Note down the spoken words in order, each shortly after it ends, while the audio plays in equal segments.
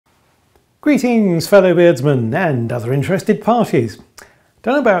Greetings fellow beardsmen and other interested parties.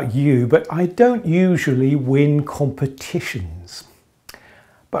 Don't know about you, but I don't usually win competitions.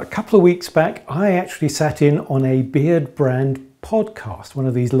 But a couple of weeks back I actually sat in on a Beardbrand podcast, one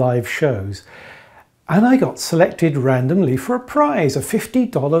of these live shows, and I got selected randomly for a prize, a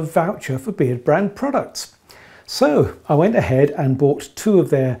 $50 voucher for Beardbrand products. So I went ahead and bought two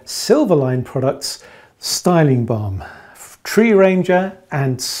of their Silver Line products, Styling Balm, Tree Ranger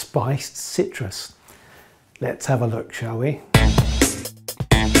and Spiced Citrus. Let's have a look, shall we?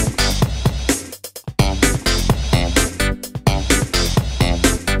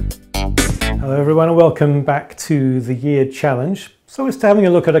 Hello everyone and welcome back to the year challenge. So we're having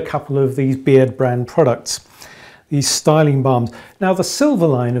a look at a couple of these Beardbrand products, these styling balms. Now the silver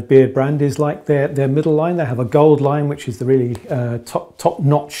line of Beardbrand is like their middle line. They have a gold line, which is the really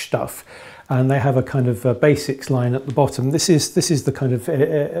top-notch stuff. And they have a kind of basics line at the bottom. This is the kind of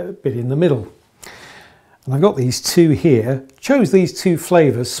bit in the middle. And I've got these two here. Chose these two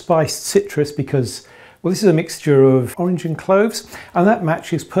flavors, spiced citrus, because, well, this is a mixture of orange and cloves, and that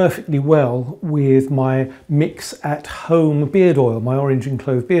matches perfectly well with my mix at home beard oil, my orange and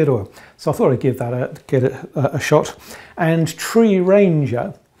clove beard oil. So I thought I'd give that get a shot. And Tree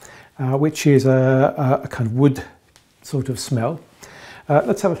Ranger, which is a kind of wood sort of smell.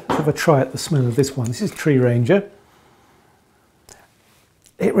 Let's have a try at the smell of this one. This is Tree Ranger.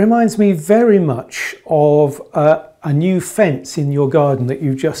 It reminds me very much of a new fence in your garden that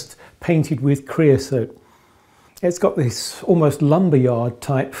you've just painted with creosote. It's got this almost lumberyard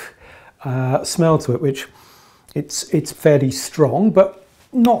type smell to it, which it's fairly strong, but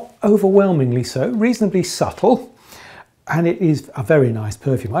not overwhelmingly so, reasonably subtle. And it is a very nice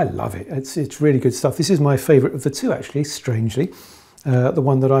perfume. I love it. It's really good stuff. This is my favourite of the two, actually, strangely. The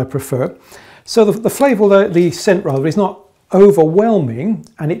one that I prefer. So the flavour, the scent rather, is not overwhelming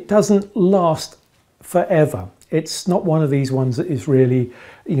and it doesn't last forever. It's not one of these ones that is really,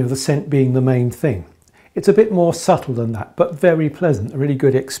 you know, the scent being the main thing. It's a bit more subtle than that, but very pleasant, a really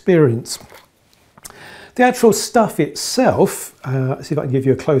good experience. The actual stuff itself, let's see if I can give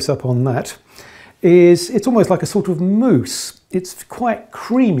you a close-up on that, it's almost like a sort of mousse. It's quite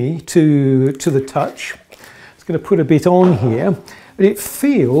creamy to the touch. I'm going to put a bit on here. But it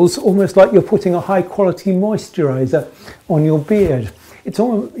feels almost like you're putting a high quality moisturiser on your beard. It's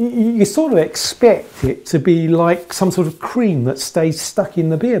almost, you sort of expect it to be like some sort of cream that stays stuck in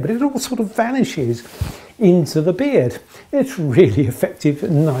the beard, but it all sort of vanishes into the beard. It's really effective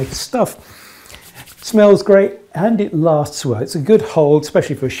and nice stuff. It smells great and it lasts well. It's a good hold,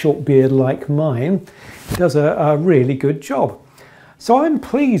 especially for a short beard like mine. It does a really good job. So I'm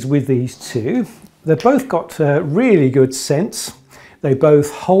pleased with these two. They've both got really good scents. They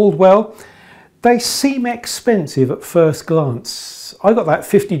both hold well. They seem expensive at first glance. I got that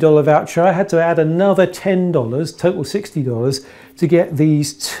 $50 voucher. I had to add another $10, total $60, to get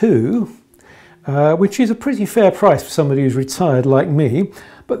these two, which is a pretty fair price for somebody who's retired like me.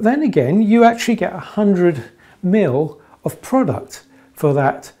 But then again, you actually get 100 ml of product for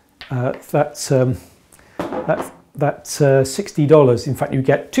that $60. In fact, you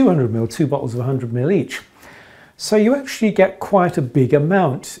get 200 ml, two bottles of 100 ml each. So you actually get quite a big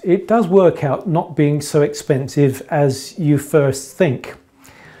amount. It does work out not being so expensive as you first think.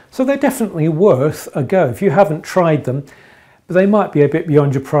 So they're definitely worth a go if you haven't tried them, but they might be a bit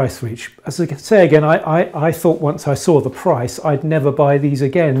beyond your price reach. As I say again, I thought once I saw the price, I'd never buy these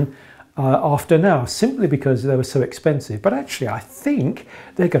again after now, simply because they were so expensive. But actually, I think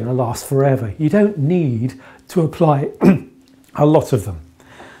they're going to last forever. You don't need to apply a lot of them.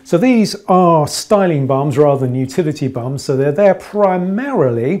 So these are styling balms rather than utility balms. So they're there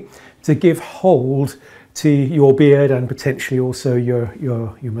primarily to give hold to your beard and potentially also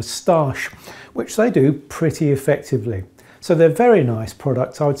your moustache, which they do pretty effectively. So they're very nice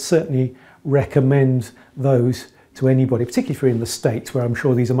products. I would certainly recommend those to anybody, particularly if you're in the States, where I'm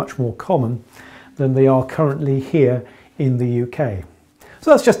sure these are much more common than they are currently here in the UK.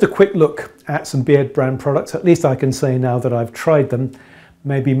 So that's just a quick look at some Beardbrand products. At least I can say now that I've tried them.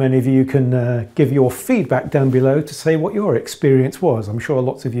 Maybe many of you can give your feedback down below to say what your experience was. I'm sure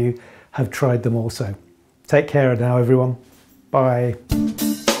lots of you have tried them also. Take care now, everyone. Bye.